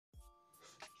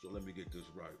So let me get this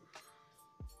right.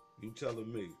 You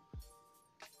telling me,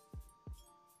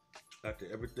 after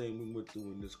everything we went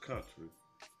through in this country,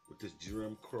 with this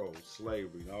Jim Crow,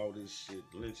 slavery, and all this shit,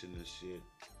 lynching and shit,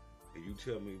 and you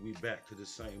tell me we back to the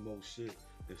same old shit,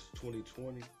 it's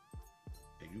 2020,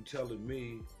 and you telling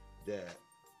me that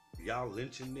y'all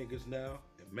lynching niggas now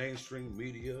in mainstream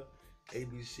media,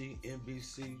 ABC,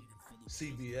 NBC,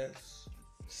 CBS,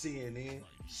 CNN,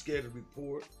 scared to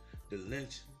report the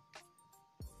lynching,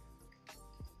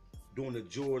 doing the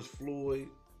George Floyd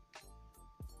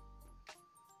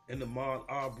and the Ahmaud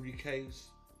Arbery case.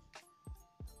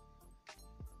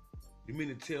 You mean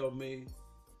to tell me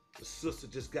the sister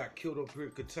just got killed up here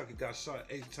in Kentucky, got shot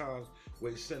 8 times,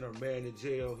 where he sent her man to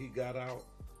jail, he got out?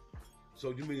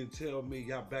 So you mean to tell me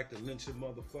y'all back to lynching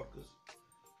motherfuckers?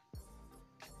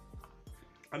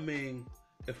 I mean,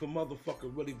 if a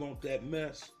motherfucker really want that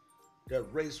mess, that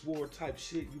race war type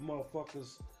shit, you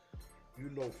motherfuckers, you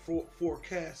know,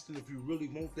 forecasting, if you really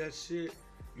want that shit,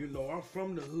 you know, I'm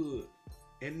from the hood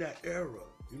in that era.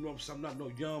 You know what I'm saying? I'm not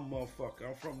no young motherfucker.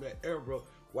 I'm from that era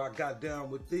where I got down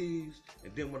with these,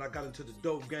 and then when I got into the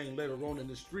dope game later on in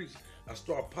the streets, I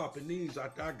started popping these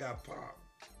after I got popped.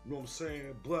 You know what I'm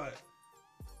saying? But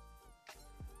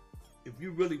if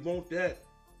you really want that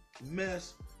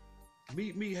mess,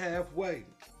 meet me halfway,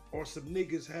 or some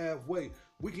niggas halfway.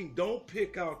 Don't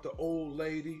pick out the old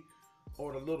lady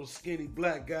or the little skinny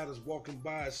black guy that's walking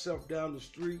by himself down the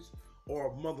streets, or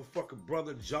a motherfucking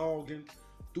brother jogging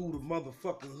through the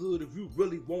motherfucking hood. If you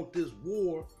really want this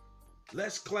war,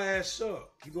 let's clash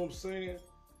up. You know what I'm saying?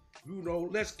 You know,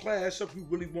 let's clash up. You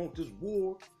really want this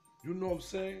war. You know what I'm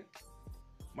saying?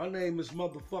 My name is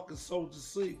motherfucking Soldier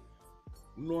C.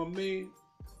 You know what I mean?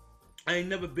 I ain't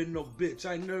never been no bitch.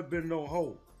 I ain't never been no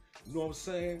hoe. You know what I'm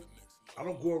saying? I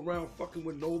don't go around fucking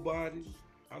with nobody.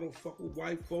 I don't fuck with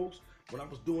white folks. When I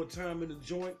was doing time in the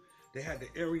joint, they had the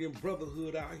Aryan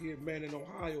Brotherhood out here, man, in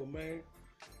Ohio, man.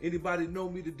 Anybody know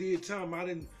me that did time, I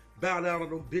didn't bow down to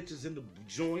them bitches in the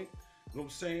joint. You know what I'm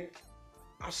saying?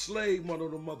 I slayed one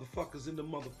of them motherfuckers in the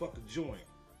motherfucking joint.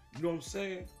 You know what I'm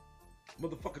saying?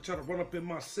 Motherfucker try to run up in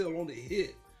my cell on the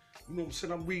hit. You know what I'm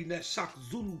saying? I'm reading that Shaka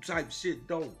Zulu type shit,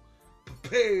 though.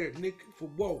 Prepared, nigga, for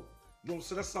whoa. You know what I'm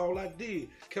saying? That's all I did.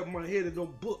 Kept my head in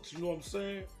them books, you know what I'm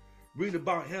saying? Reading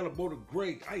about Hannibal the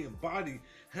Great. I embodied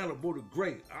Hannibal the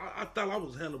Great. I thought I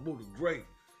was Hannibal the Great.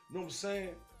 You know what I'm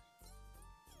saying?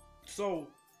 So,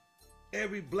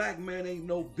 every black man ain't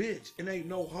no bitch and ain't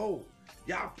no hoe.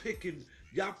 Y'all picking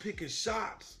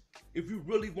shots. If you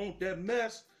really want that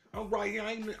mess, I'm right here.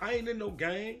 I ain't in no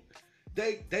gang.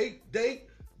 They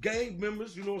gang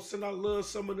members, you know what I'm saying? I love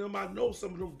some of them. I know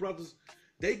some of them brothers.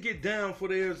 They get down for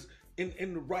theirs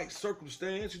in the right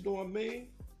circumstance, you know what I mean?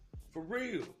 For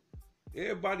real.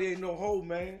 Everybody ain't no hoe,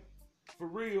 man. For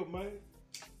real, man.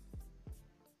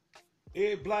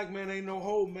 Every black man ain't no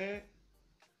hoe, man.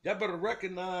 Y'all better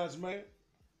recognize, man.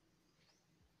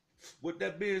 With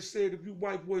that being said, if you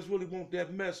white boys really want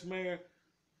that mess, man,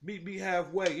 meet me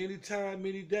halfway. Anytime,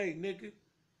 any day, nigga.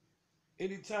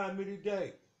 Anytime, any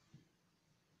day.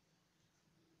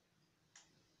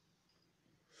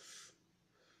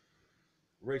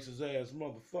 Racist ass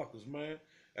motherfuckers, man.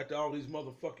 After all these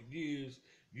motherfucking years,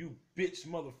 you bitch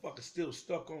motherfuckers still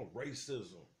stuck on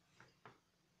racism.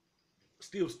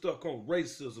 Still stuck on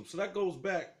racism. So that goes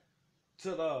back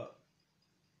to the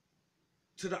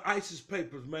ISIS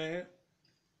papers, man.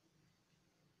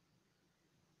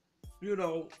 You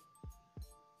know,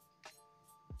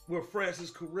 where Francis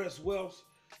Caress Wells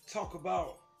talk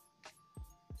about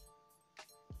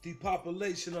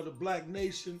depopulation of the black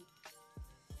nation.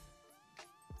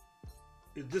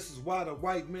 This is why the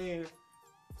white man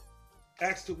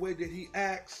acts the way that he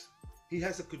acts. He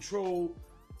has to control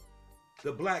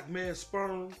the black man's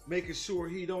sperm, making sure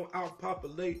he don't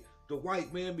outpopulate the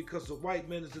white man, because the white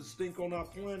man is the stink on our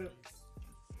planet.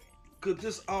 Could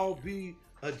this all be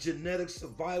a genetic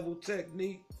survival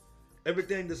technique?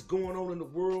 Everything that's going on in the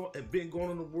world and been going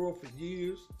on in the world for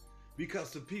years,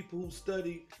 because the people who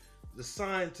study, the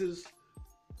scientists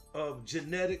of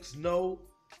genetics, know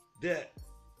that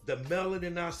the melanin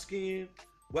in our skin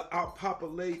will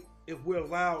outpopulate if we're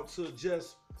allowed to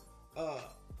just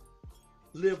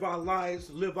live our life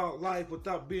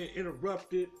without being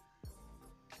interrupted.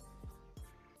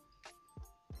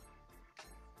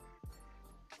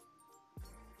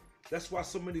 That's why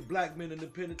so many black men in the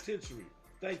penitentiary.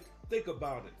 Think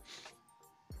about it.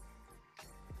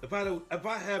 If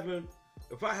I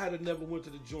had never went to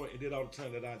the joint and did all the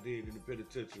time that I did in the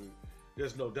penitentiary,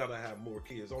 there's no doubt I have more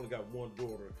kids. I only got one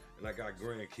daughter and I got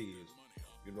grandkids.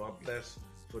 You know, I'm blessed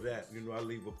for that. You know, I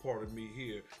leave a part of me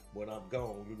here when I'm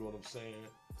gone. You know what I'm saying?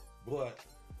 But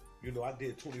You know, I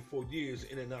did 24 years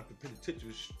in and out the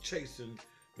penitentiary chasing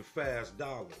the fast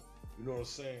dollar. You know what I'm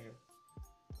saying?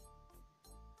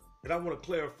 And I want to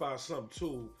clarify something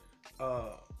too,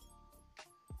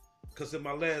 because in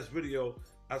my last video,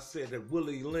 I said that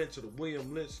Willie Lynch, or the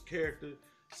William Lynch character,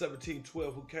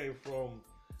 1712, who came from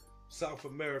South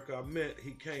America, I meant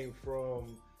he came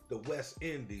from the West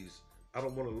Indies. I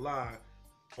don't want to lie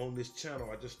on this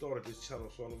channel. I just started this channel,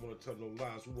 so I don't want to tell no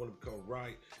lies. We want to become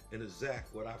right and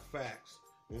exact with our facts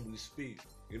when we speak.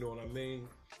 You know what I mean?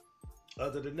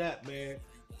 Other than that, man,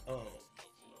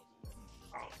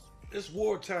 it's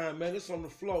wartime, man. It's on the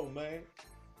flow, man.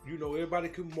 You know, everybody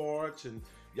can march, and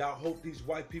y'all hope these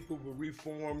white people will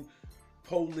reform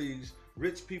police.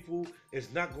 Rich people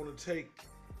is not going to take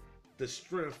the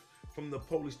strength from the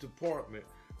police department.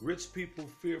 Rich people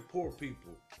fear poor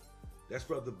people. That's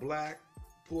whether black,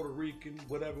 Puerto Rican,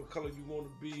 whatever color you want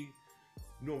to be.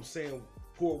 You know what I'm saying?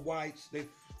 Poor whites, they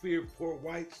fear poor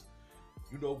whites.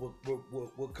 You know,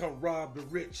 will come rob the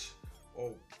rich,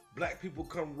 or black people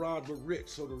come rob the rich.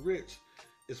 So the rich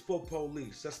is for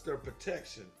police. That's their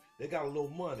protection. They got a little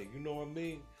money, you know what I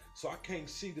mean? So I can't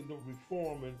see them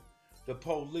reforming the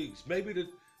police. Maybe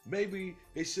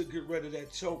they should get rid of that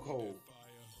chokehold.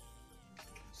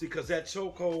 See, because that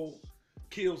chokehold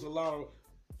kills a lot of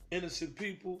innocent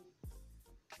people,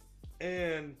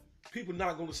 and people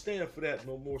not going to stand for that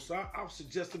no more. So I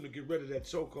suggest them to get rid of that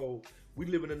chokehold. We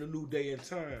living in a new day and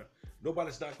time.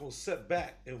 Nobody's not going to sit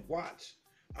back and watch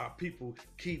our people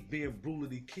keep being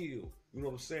brutally killed. You know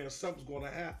what I'm saying? Something's going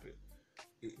to happen.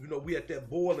 You know, we at that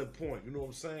boiling point. You know what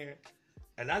I'm saying?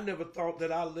 And I never thought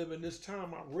that I live in this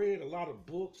time. I read a lot of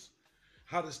books,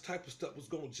 how this type of stuff was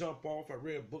going to jump off. I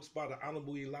read books by the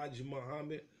Honorable Elijah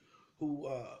Muhammad, who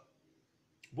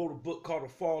wrote a book called The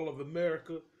Fall of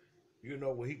America. You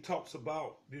know, where he talks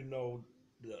about, you know,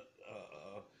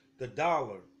 the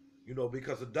dollar, you know,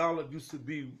 because the dollar used to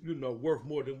be, you know, worth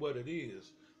more than what it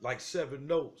is, like 7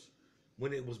 notes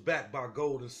when it was backed by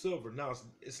gold and silver. Now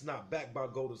it's not backed by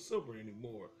gold and silver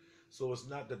anymore. So it's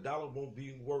not, the dollar won't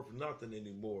be worth nothing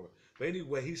anymore. But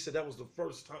anyway, he said that was the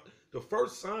first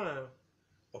sign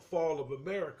of fall of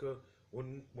America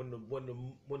when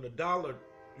the dollar,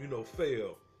 you know,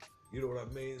 fell. You know what I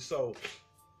mean? So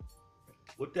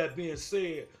with that being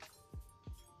said,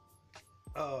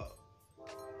 I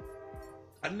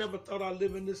never thought I'd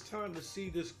live in this time to see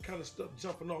this kind of stuff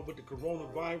jumping off with the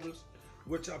coronavirus,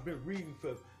 which I've been reading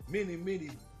for many, many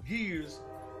years,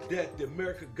 that the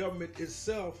American government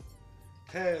itself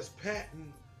has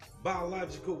patented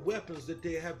biological weapons that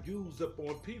they have used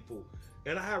upon people.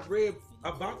 And I have read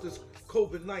about this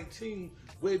COVID-19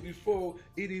 way before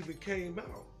it even came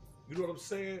out. You know what I'm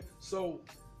saying? So,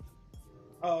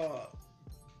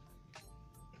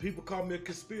 people call me a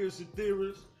conspiracy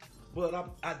theorist, but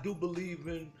I do believe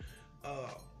in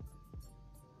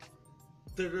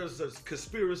there's a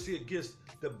conspiracy against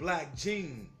the black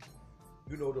gene,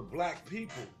 you know, the black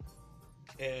people.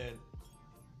 And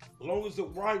as long as the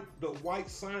white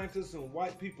scientists and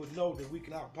white people know that we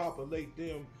can outpopulate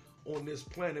them on this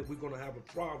planet, we're gonna have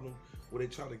a problem where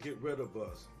they try to get rid of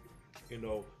us. You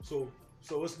know, so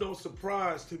it's no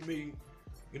surprise to me,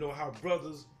 you know, how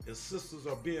brothers and sisters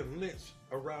are being lynched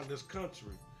around this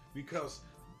country, because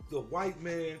the white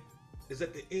man is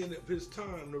at the end of his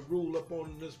time to rule up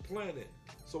on this planet.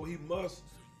 So he must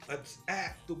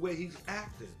act the way he's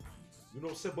acting. You know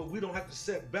what I'm saying? But we don't have to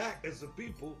sit back as a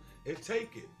people and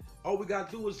take it. All we got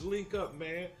to do is link up,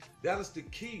 man. That is the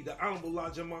key. The Honorable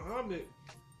Elijah Muhammad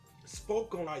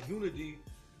spoke on our unity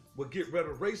would get rid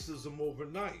of racism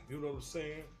overnight. You know what I'm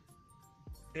saying?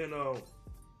 And,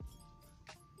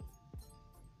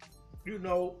 you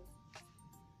know,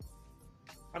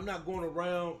 I'm not going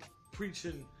around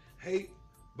preaching hate,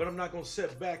 but I'm not going to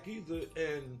sit back either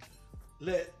and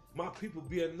let my people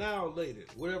be annihilated.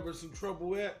 Wherever's in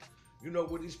trouble at, you know,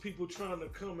 with these people trying to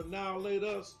come annihilate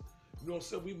us, you know what I'm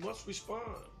saying? We must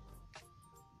respond.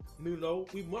 You know,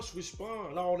 we must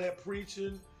respond. All that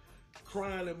preaching,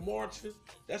 crying and marching,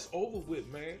 that's over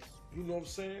with, man. You know what I'm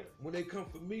saying? When they come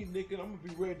for me, nigga, I'm gonna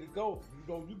be ready to go.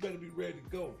 You know, you better be ready to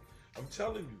go. I'm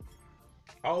telling you.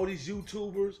 All these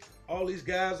YouTubers, all these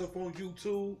guys up on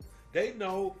YouTube, they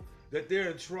know that they're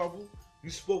in trouble. You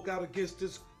spoke out against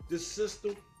this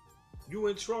system, you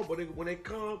in trouble. When they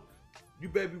come, you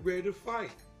better be ready to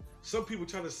fight. Some people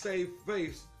trying to save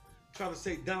face, trying to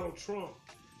say Donald Trump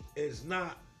is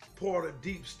not part of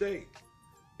deep state.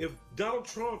 If Donald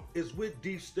Trump is with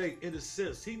deep state in a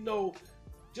sense, he know,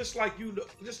 just like you know,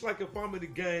 just like if I'm in the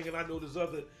gang and I know this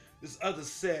other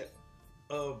set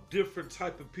of different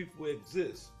type of people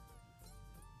exist.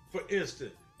 For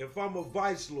instance, if I'm a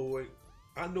vice lord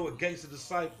I know a gangster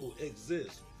disciple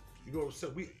exists. You know what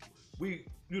I'm saying?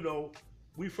 You know,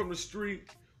 we from the street.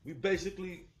 We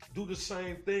basically do the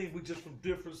same thing. We just from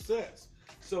different sets.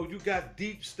 So you got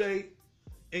deep state,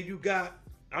 and you got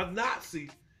a Nazi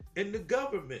in the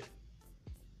government.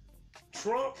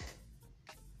 Trump,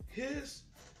 his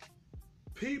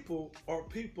people are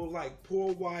people like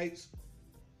poor whites,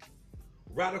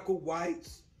 radical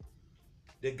whites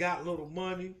that got little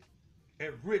money,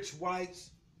 and rich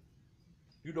whites,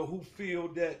 you know, who feel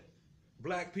that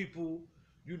black people,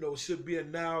 you know, should be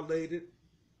annihilated.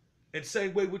 And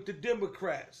same way with the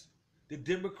Democrats. The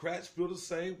Democrats feel the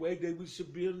same way that we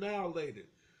should be annihilated.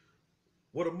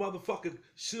 What a motherfucker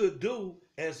should do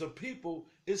as a people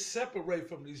is separate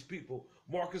from these people.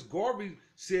 Marcus Garvey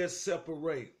says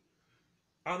separate.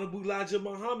 Honorable Elijah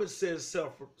Muhammad says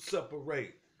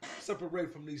separate.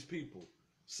 Separate from these people.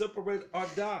 Separate or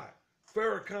die.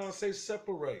 Farrakhan says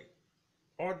separate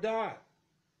or die.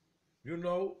 You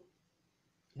know,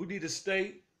 we need a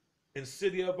state and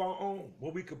city of our own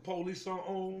where we can police our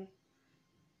own,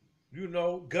 you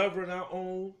know, govern our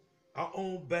own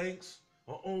banks,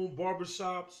 our own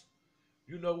barbershops.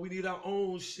 You know, we need our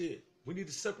own shit. We need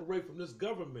to separate from this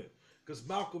government. Because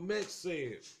Malcolm X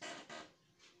said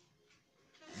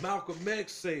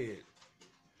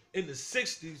in the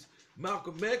 60s,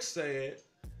 Malcolm X said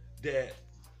that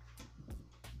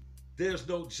there's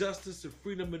no justice and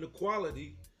freedom and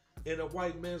equality in a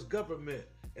white man's government.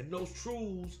 And those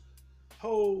truths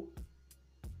hold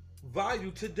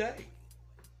value today.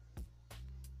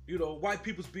 You know, white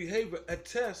people's behavior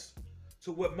attests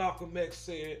to what Malcolm X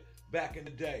said back in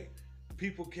the day.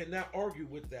 People cannot argue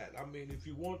with that. I mean, if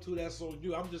you want to, that's on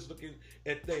you. I'm just looking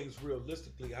at things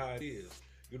realistically, how it is.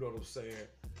 You know what I'm saying?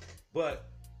 But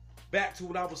back to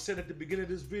what I was saying at the beginning of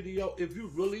this video, if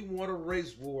you really want a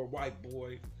race war, white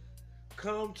boy,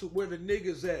 come to where the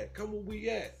niggas at. Come where we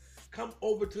at. Come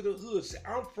over to the hood. See,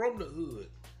 I'm from the hood.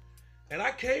 And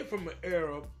I came from an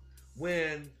era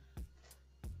when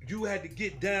you had to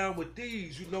get down with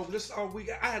these. You know, this is all we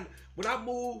got. When I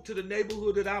moved to the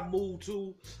neighborhood that I moved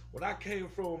to, when I came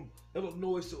from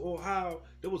Illinois to Ohio,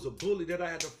 there was a bully that I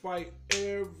had to fight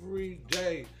every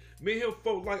day. Me and him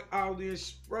fought like Ali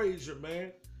and Frazier,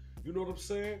 man. You know what I'm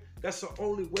saying? That's the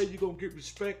only way you're going to get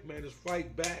respect, man, is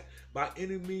fight back by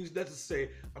any means necessary.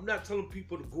 I'm not telling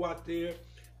people to go out there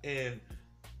and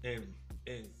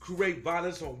create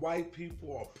violence on white people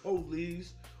or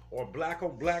police or black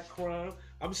on black crime.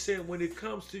 I'm saying when it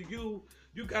comes to you,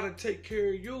 you got to take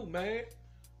care of you, man.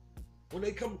 When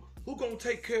they come, who going to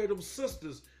take care of them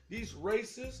sisters? These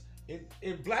racists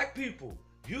and black people.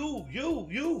 You.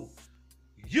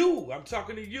 I'm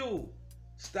talking to you.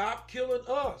 Stop killing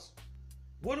us.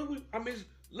 What do we, I mean,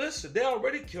 listen, they're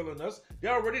already killing us.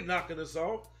 They're already knocking us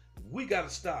off. We got to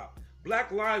stop.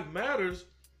 Black Lives Matters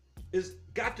is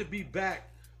got to be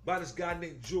backed by this guy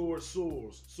named George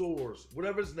Soros,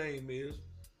 whatever his name is,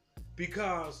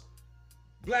 because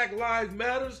Black Lives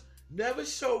Matters never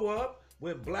show up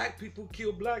when black people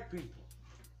kill black people.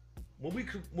 When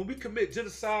we commit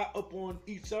genocide upon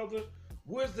each other,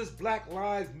 where's this Black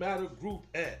Lives Matter group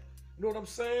at? You know what I'm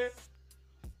saying?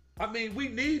 I mean, we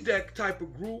need that type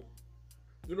of group.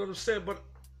 You know what I'm saying? But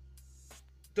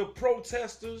the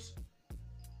protesters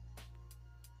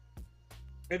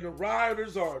and the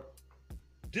rioters are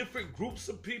different groups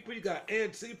of people. You got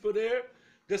Antifa there.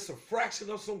 That's a fraction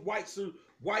of some white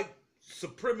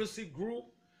supremacy group.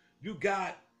 You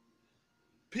got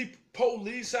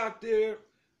police out there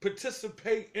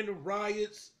participate in the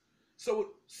riots. So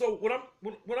what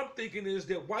I'm thinking is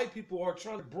that white people are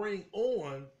trying to bring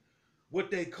on what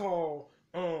they call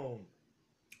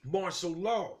martial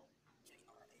law.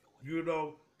 You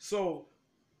know, so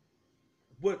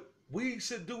what we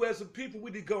should do as a people,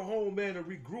 we need to go home, man, and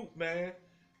regroup, man,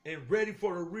 and ready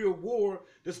for the real war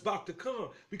that's about to come.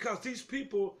 Because these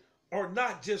people are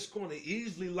not just going to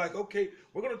easily like, okay,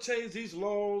 we're going to change these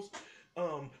laws.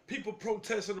 People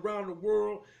protesting around the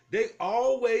world, they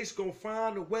always going to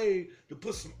find a way to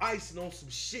put some icing on some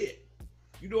shit.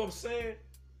 You know what I'm saying?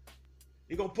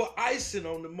 They're going to put icing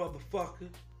on the motherfucker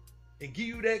and give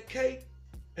you that cake.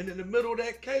 And in the middle of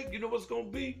that cake, you know what's going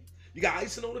to be? You got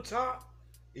icing on the top.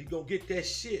 You're going to get that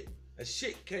shit. A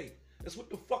shit cake. That's what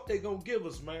the fuck they going to give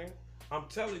us, man. I'm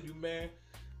telling you, man.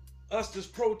 Us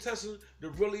just protesting that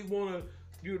really want to,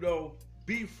 you know,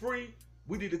 be free.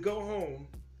 We need to go home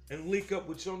and link up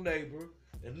with your neighbor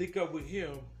and link up with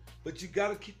him. But you got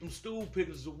to keep them stool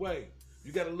pickers away.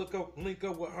 You got to link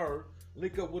up with her,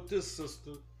 link up with this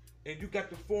sister, and you got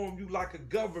to form you like a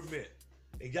government.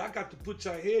 And y'all got to put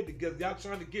your head together. Y'all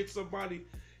trying to get somebody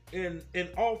in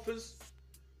office.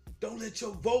 Don't let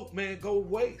your vote, man, go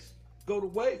go to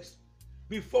waste.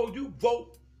 Before you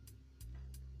vote,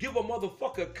 give a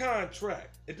motherfucker a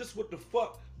contract. And this is what the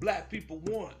fuck black people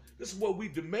want. This is what we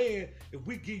demand if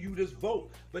we give you this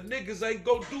vote. But niggas ain't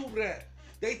gonna do that.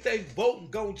 They think voting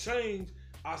gonna change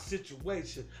our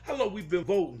situation. How long we been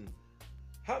voting?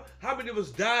 How many of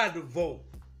us died to vote?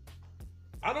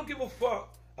 I don't give a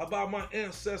fuck about my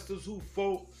ancestors who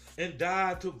fought and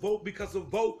died to vote, because a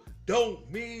vote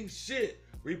don't mean shit.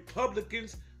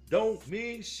 Republicans don't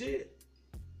mean shit.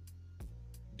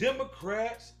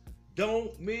 Democrats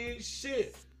don't mean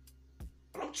shit.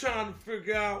 I'm trying to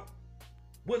figure out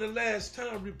when the last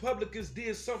time Republicans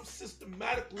did something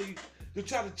systematically to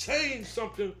try to change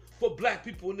something for black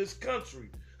people in this country.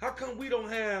 How come we don't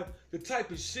have the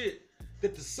type of shit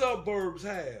that the suburbs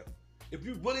have? If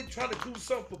you really trying to do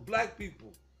something for black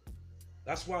people,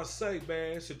 that's why I say,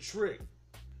 man, it's a trick.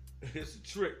 It's a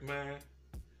trick, man.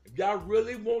 If y'all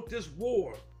really want this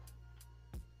war,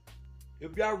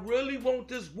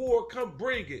 come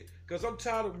bring it. Because I'm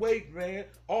tired of waiting, man.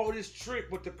 All this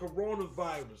trick with the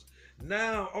coronavirus.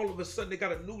 Now, all of a sudden, they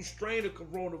got a new strain of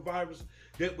coronavirus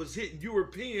that was hitting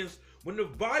Europeans. When the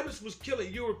virus was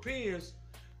killing Europeans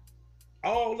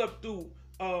all up through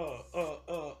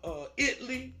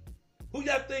Italy, who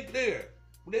y'all think there?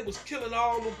 When they was killing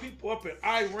all them people up in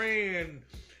Iran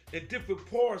and different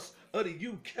parts of the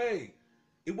UK.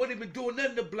 It wasn't even doing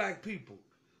nothing to black people.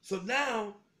 So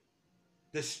now,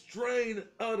 the strain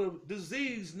of the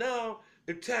disease now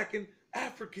attacking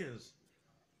Africans.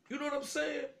 You know what I'm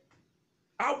saying?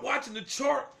 I'm watching the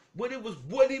chart when it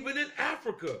wasn't even in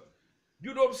Africa.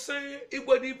 You know what I'm saying? It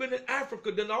wasn't even in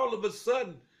Africa. Then all of a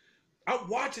sudden, I'm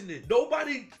watching it.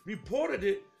 Nobody reported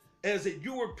it as a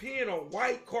European or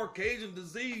white Caucasian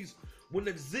disease when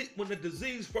the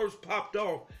disease first popped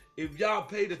off. If y'all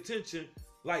paid attention,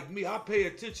 like me, I pay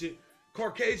attention.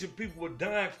 Caucasian people were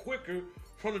dying quicker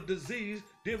from the disease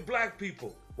than black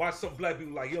people. Why some black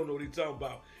people like, you don't know what he's talking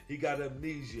about. He got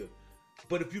amnesia.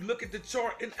 But if you look at the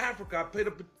chart in Africa, I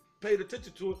paid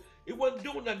attention to it. It wasn't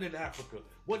doing nothing in Africa.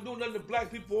 Wasn't doing nothing to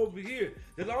black people over here.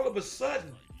 Then all of a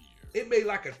sudden, it made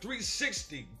like a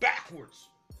 360 backwards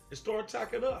and started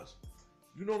attacking us.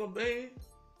 You know what I mean?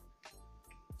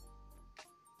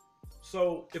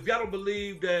 So if y'all don't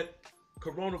believe that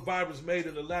coronavirus made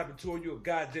in the laboratory, you're a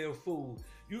goddamn fool.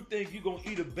 You think you're gonna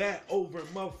eat a bat over in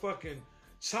motherfucking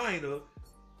China,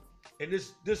 and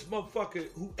this motherfucker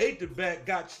who ate the bat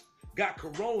got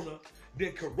corona,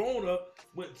 then corona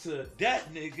went to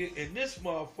that nigga and this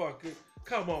motherfucker.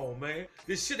 Come on, man.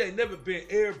 This shit ain't never been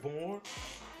airborne.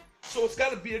 So it's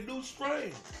gotta be a new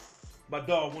strain. My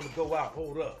dog wanna go out.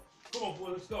 Hold up. Come on, boy,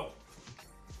 let's go.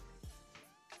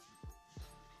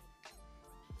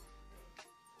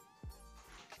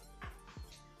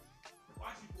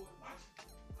 Watch it, boy. Watch it.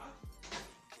 Huh?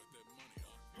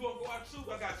 You wanna go out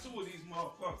too? I got two of these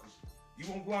motherfuckers. You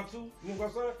wanna go out too? You wanna go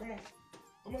outside? Come on.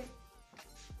 Come on.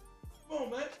 Come on,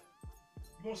 man.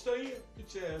 You wanna stay here?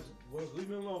 Get your ass, boy. Leave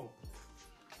me alone.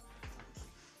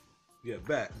 Yeah,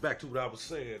 back to what I was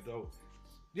saying, though.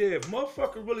 Yeah, if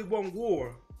motherfucker really want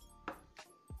war,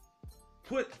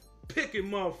 quit picking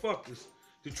motherfuckers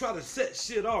to try to set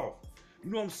shit off.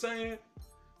 You know what I'm saying?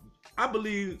 I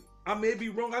believe, I may be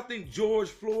wrong, I think George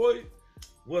Floyd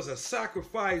was a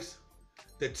sacrifice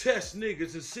to test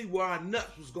niggas and see where our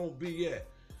nuts was gonna be at.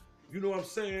 You know what I'm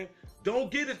saying?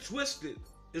 Don't get it twisted.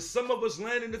 If some of us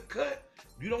land in the cut,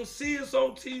 you don't see us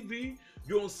on TV,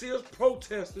 you don't see us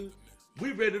protesting,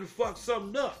 we ready to fuck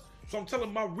something up. So I'm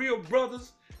telling my real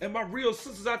brothers and my real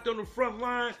sisters out there on the front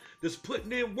line that's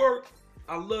putting in work,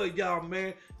 I love y'all,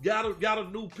 man. Y'all the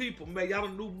new people, man. Y'all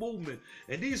the new movement.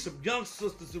 And these some young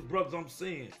sisters and brothers I'm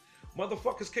seeing.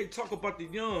 Motherfuckers can't talk about the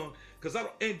young, cause and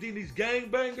then these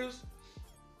gangbangers,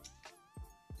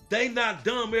 they not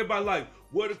dumb. Everybody like,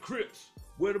 where the Crips?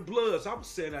 Where the Bloods? I was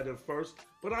saying that at first,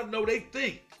 but I know they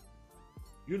think.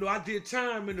 You know, I did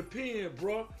time in the pen,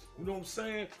 bro. You know what I'm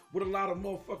saying? With a lot of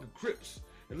motherfucking Crips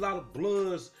and a lot of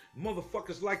Bloods.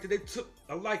 Motherfuckers like that. They took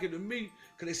a liking to me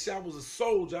because they said I was a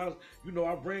soldier.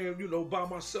 I ran, by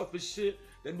myself and shit.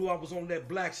 They knew I was on that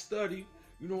black study.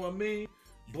 You know what I mean?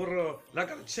 But I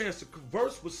got a chance to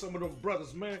converse with some of them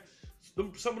brothers, man.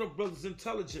 Some of them brothers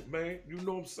intelligent, man. You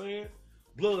know what I'm saying?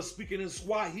 Blood speaking in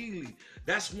Swahili.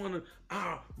 That's one of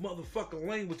our motherfucking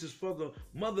languages for the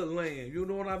motherland. You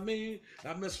know what I mean?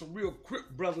 I met some real Crip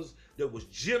brothers that was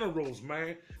generals,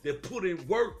 man, that put in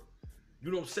work.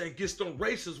 You know what I'm saying? Against them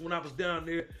racists when I was down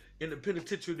there in the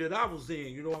penitentiary that I was in.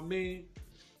 You know what I mean?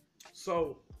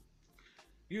 So,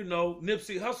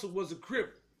 Nipsey Hussle was a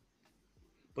Crip.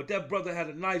 But that brother had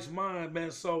a nice mind,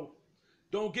 man. So,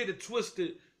 don't get it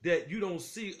twisted that you don't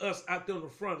see us out there on the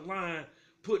front line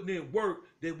putting in work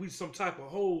that we some type of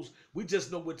hoes. We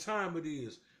just know what time it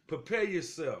is. Prepare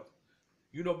yourself.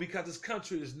 You know, because this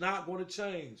country is not going to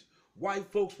change.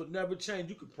 White folks will never change.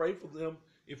 You can pray for them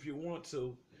if you want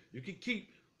to. You can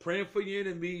keep praying for your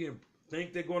enemy and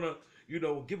think they're going to, you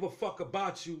know, give a fuck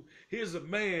about you. Here's a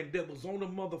man that was on the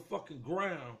motherfucking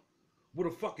ground with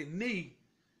a fucking knee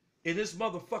in his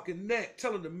motherfucking neck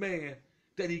telling the man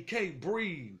that he can't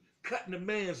breathe, cutting the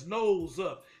man's nose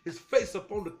up, his face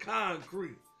up on the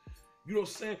concrete. You know what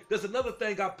I'm saying? There's another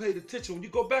thing I paid attention. When you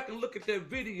go back and look at that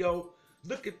video,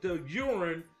 look at the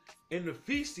urine and the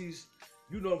feces,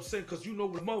 you know what I'm saying? Because you know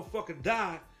when a motherfucker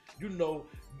die, you know,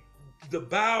 the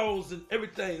bowels and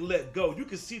everything let go. You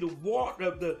can see the water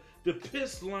of the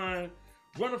piss line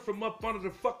running from up under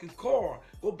the fucking car.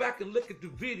 Go back and look at the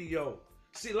video.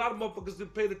 See, a lot of motherfuckers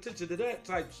didn't pay attention to that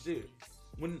type shit.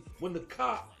 When the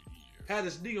cop had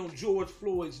his knee on George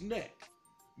Floyd's neck.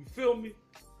 You feel me?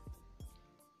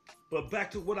 But back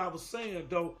to what I was saying,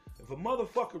 though. If a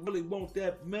motherfucker really want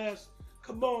that mess,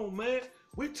 come on, man.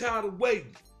 We tired of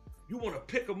waiting. You want to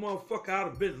pick a motherfucker out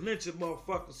and been lynching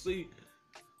motherfuckers. See,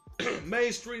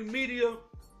 mainstream media,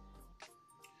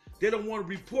 they don't want to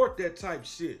report that type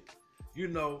shit. You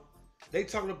know, they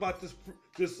talking about this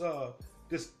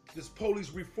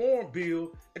police reform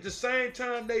bill. At the same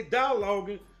time they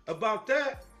dialoguing about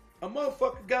that, a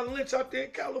motherfucker got lynched out there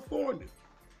in California.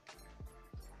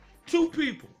 2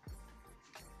 people.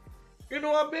 You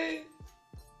know what I mean?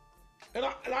 And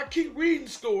I keep reading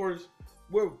stories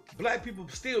where black people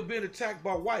still being attacked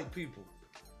by white people.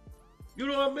 You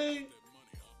know what I mean?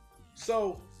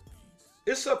 So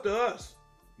it's up to us.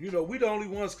 You know, we the only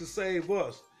ones can save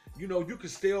us. You know, you can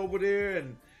stay over there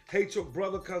and hate your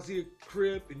brother because he a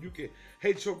Crip, and you can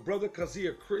hate your brother because he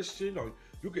a Christian, or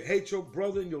you can hate your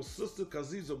brother and your sister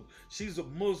because she's a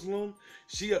Muslim,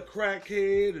 she a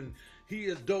crackhead, and he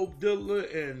a dope dealer,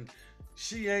 and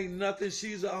she ain't nothing,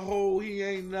 she's a hoe, he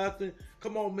ain't nothing.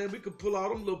 Come on, man, we can pull all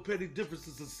them little petty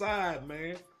differences aside,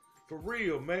 man. For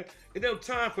real, man. It ain't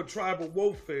time for tribal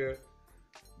warfare.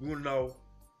 You know,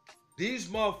 these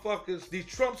motherfuckers, these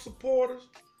Trump supporters,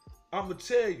 I'ma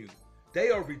tell you, they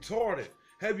are retarded.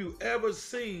 Have you ever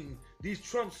seen these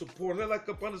Trump supporters? They're like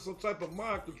up under some type of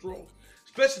mind control.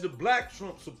 Especially the black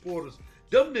Trump supporters.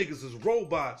 Them niggas is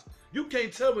robots. You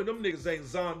can't tell me them niggas ain't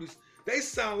zombies. They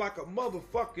sound like a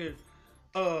motherfucking,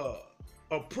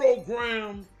 a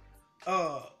program,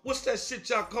 what's that shit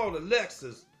y'all call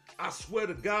Alexis? I swear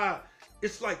to God,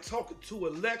 it's like talking to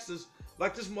Alexis,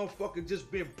 like this motherfucker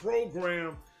just been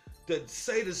programmed to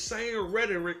say the same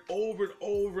rhetoric over and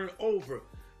over and over.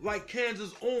 Like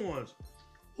Kansas Orange.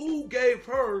 Who gave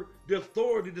her the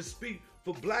authority to speak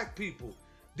for black people?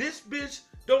 This bitch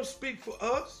don't speak for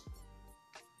us.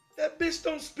 That bitch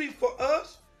don't speak for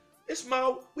us.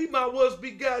 We might well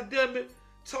be goddammit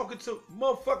talking to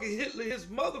motherfucking Hitler his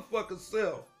motherfucking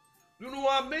self. You know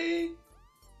what I mean?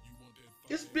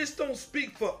 This bitch don't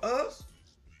speak for us.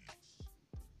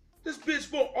 This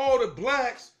bitch want all the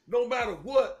blacks, no matter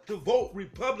what, to vote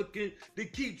Republican to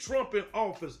keep Trump in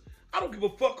office. I don't give a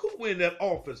fuck who win that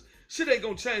office. Shit ain't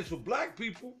gonna change for black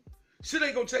people. Shit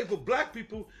ain't gonna change for black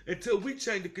people until we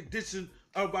change the condition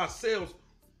of ourselves.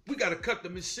 We gotta cut the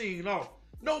machine off.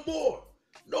 No more.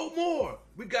 No more.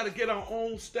 We gotta get our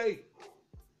own state.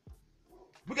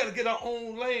 We gotta get our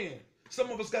own land. Some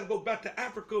of us gotta go back to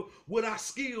Africa with our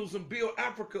skills and build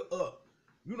Africa up.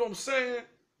 You know what I'm saying?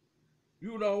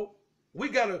 You know, we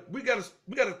gotta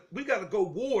go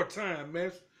wartime,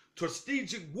 man.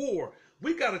 Strategic war.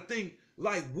 We gotta think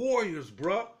like warriors,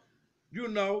 bruh. You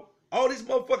know, all these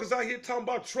motherfuckers out here talking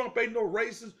about Trump ain't no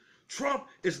racist. Trump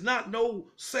is not no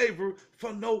savior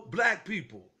for no black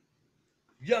people.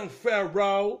 Young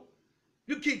Pharaoh,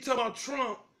 you keep talking about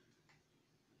Trump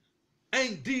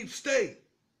ain't deep state.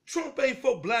 Trump ain't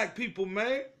for black people,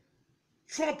 man.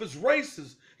 Trump is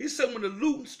racist. He said when the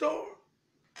looting started,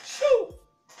 shoot.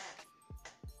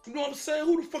 You know what I'm saying?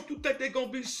 Who the fuck you think they gonna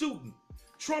be shooting?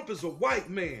 Trump is a white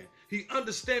man. He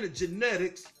understands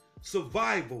genetics,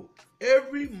 survival.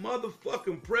 Every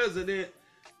motherfucking president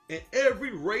and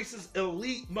every racist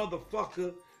elite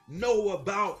motherfucker know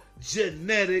about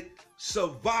genetic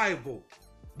survival.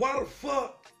 Why the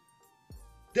fuck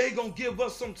they gonna give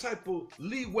us some type of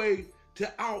leeway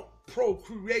to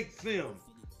out-procreate them?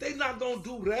 They not gonna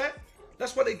do that.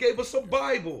 That's why they gave us a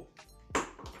Bible.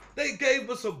 They gave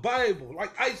us a Bible,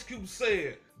 like Ice Cube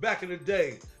said back in the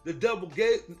day. The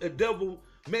devil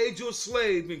made you a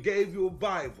slave and gave you a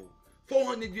Bible.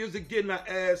 400 years of getting our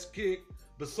ass kicked,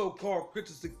 the so-called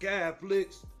Christians and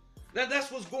Catholics. Now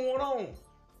that's what's going on.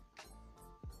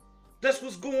 That's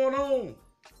what's going on.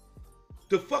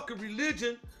 The fucking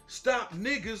religion stopped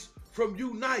niggas from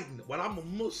uniting. Well, I'm a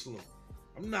Muslim.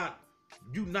 I'm not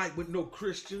unite with no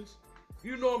Christians.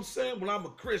 You know what I'm saying? When I'm a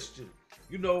Christian,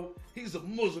 you know, he's a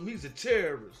Muslim, he's a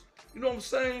terrorist. You know what I'm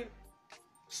saying?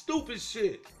 Stupid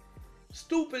shit.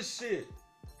 Stupid shit.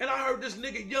 And I heard this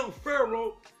nigga, Young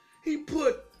Pharaoh, he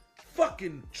put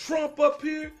fucking Trump up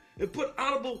here and put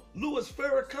Honorable Louis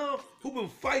Farrakhan, who been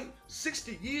fighting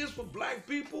 60 years for black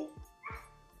people.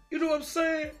 You know what I'm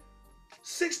saying?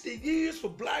 60 years for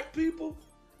black people.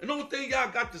 And the only thing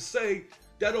y'all got to say,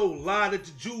 that old lie that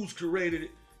the Jews created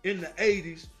in the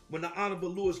 80s when the Honorable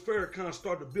Louis Farrakhan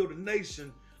started to build a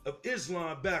nation of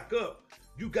Islam back up.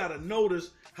 You gotta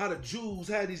notice how the Jews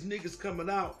had these niggas coming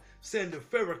out saying that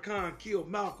Farrakhan killed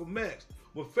Malcolm X,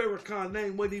 when Farrakhan's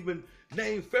name wasn't even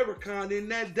named Farrakhan in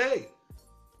that day.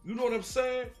 You know what I'm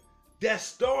saying? That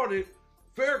started,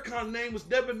 Farrakhan's name was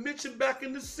never mentioned back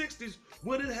in the 60s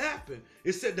when it happened.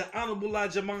 It said the Honorable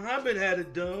Elijah Muhammad had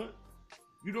it done.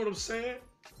 You know what I'm saying?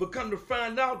 But come to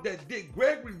find out that Dick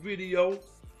Gregory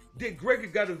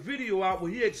got a video out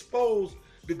where he exposed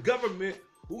the government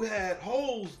who had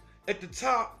holes at the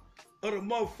top of the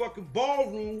motherfucking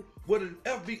ballroom where the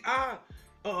FBI,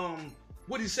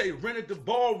 what do you say, rented the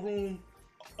ballroom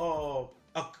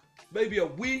maybe a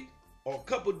week or a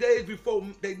couple days before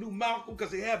they knew Malcolm,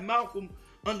 because they had Malcolm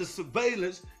under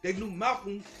surveillance. They knew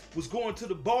Malcolm was going to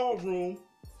the ballroom,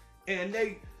 and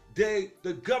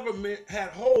the government had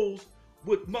holes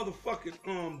with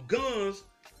motherfucking guns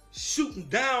shooting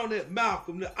down at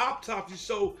Malcolm. The autopsy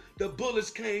showed the bullets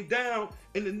came down,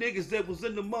 and the niggas that was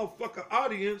in the motherfucking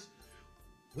audience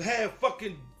had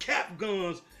fucking cap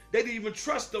guns. They didn't even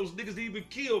trust those niggas to even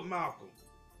kill Malcolm.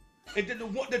 And then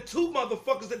the two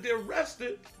motherfuckers that they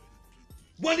arrested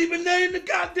wasn't even there in the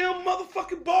goddamn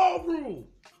motherfucking ballroom.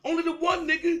 Only the one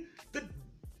nigga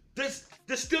that's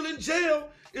still in jail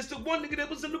is the one nigga that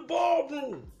was in the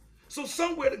ballroom. So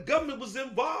somewhere the government was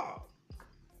involved.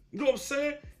 You know what I'm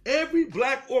saying? Every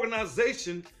black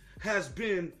organization has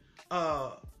been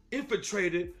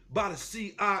infiltrated by the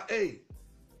CIA.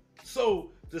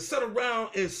 So to sit around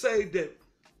and say that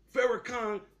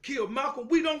Farrakhan killed Malcolm,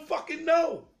 we don't fucking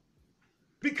know.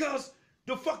 Because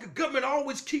the fucking government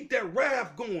always keep that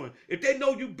raft going. If they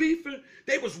know you beefing,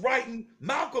 they was writing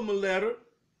Malcolm a letter,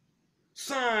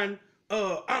 signed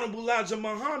Honorable Elijah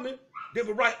Muhammad. They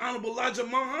would write Honorable Elijah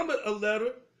Muhammad a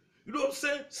letter. You know what I'm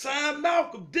saying? Sign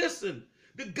Malcolm, dissing.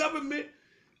 The government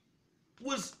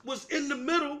was in the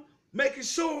middle, making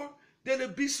sure that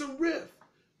there'd be some rift,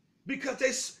 because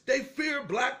they fear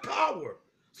black power.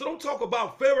 So don't talk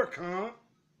about Farrakhan,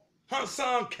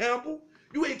 Hassan Campbell.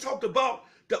 You ain't talked about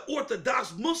the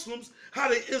Orthodox Muslims, how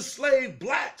they enslaved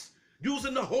blacks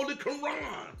using the Holy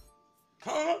Quran.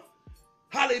 Huh?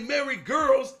 How they marry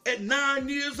girls at 9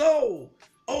 years old,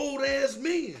 old ass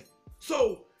men.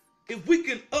 So if we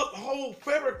can uphold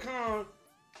Farrakhan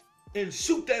and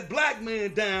shoot that black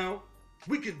man down,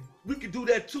 we could do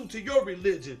that too to your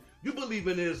religion. You believe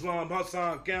in Islam,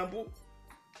 Hassan Campbell.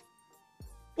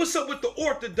 What's up with the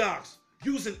Orthodox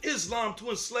using Islam to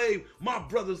enslave my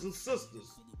brothers and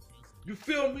sisters? You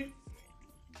feel me?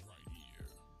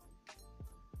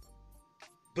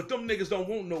 But them niggas don't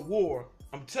want no war.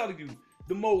 I'm telling you,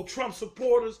 them old Trump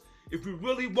supporters, if you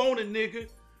really want a nigga,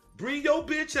 bring your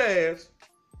bitch ass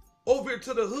over here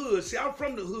to the hood. See, I'm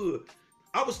from the hood.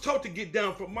 I was taught to get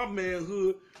down from my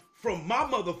manhood, from my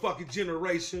motherfucking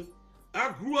generation.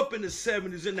 I grew up in the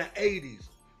 70s and the 80s.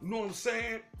 You know what I'm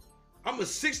saying? I'm a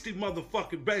 60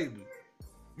 motherfucking baby.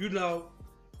 You know?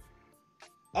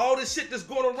 All this shit that's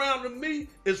going around to me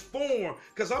is foreign,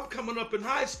 because I'm coming up in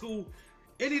high school.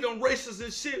 Any of them racists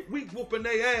and shit, we whooping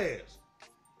their ass.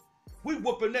 We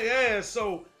whooping their ass,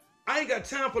 so I ain't got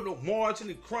time for no marching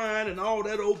and crying and all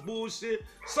that old bullshit.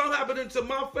 Something happening to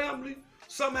my family,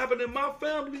 something happened in my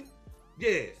family.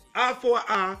 Yeah, eye for an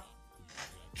eye,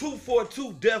 tooth for a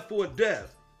tooth, death for a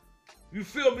death. You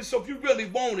feel me? So if you really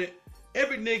want it,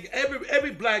 every nigga,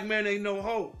 every black man ain't no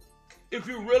hoe. If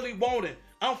you really want it,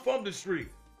 I'm from the street.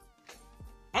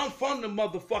 I'm from the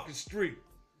motherfucking street.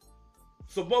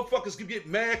 So motherfuckers can get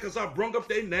mad because I brung up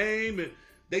their name and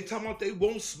they talking about they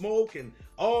won't smoke and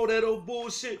all that old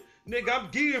bullshit. Nigga, I'm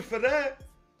geared for that.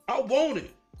 I want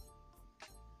it.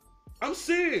 I'm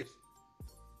serious.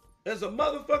 There's a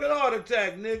motherfucking heart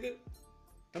attack, nigga.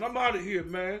 And I'm out of here,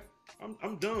 man.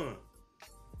 I'm done.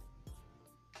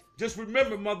 Just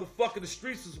remember, motherfucker, the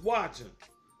streets is watching.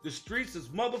 The streets is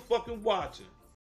motherfucking watching.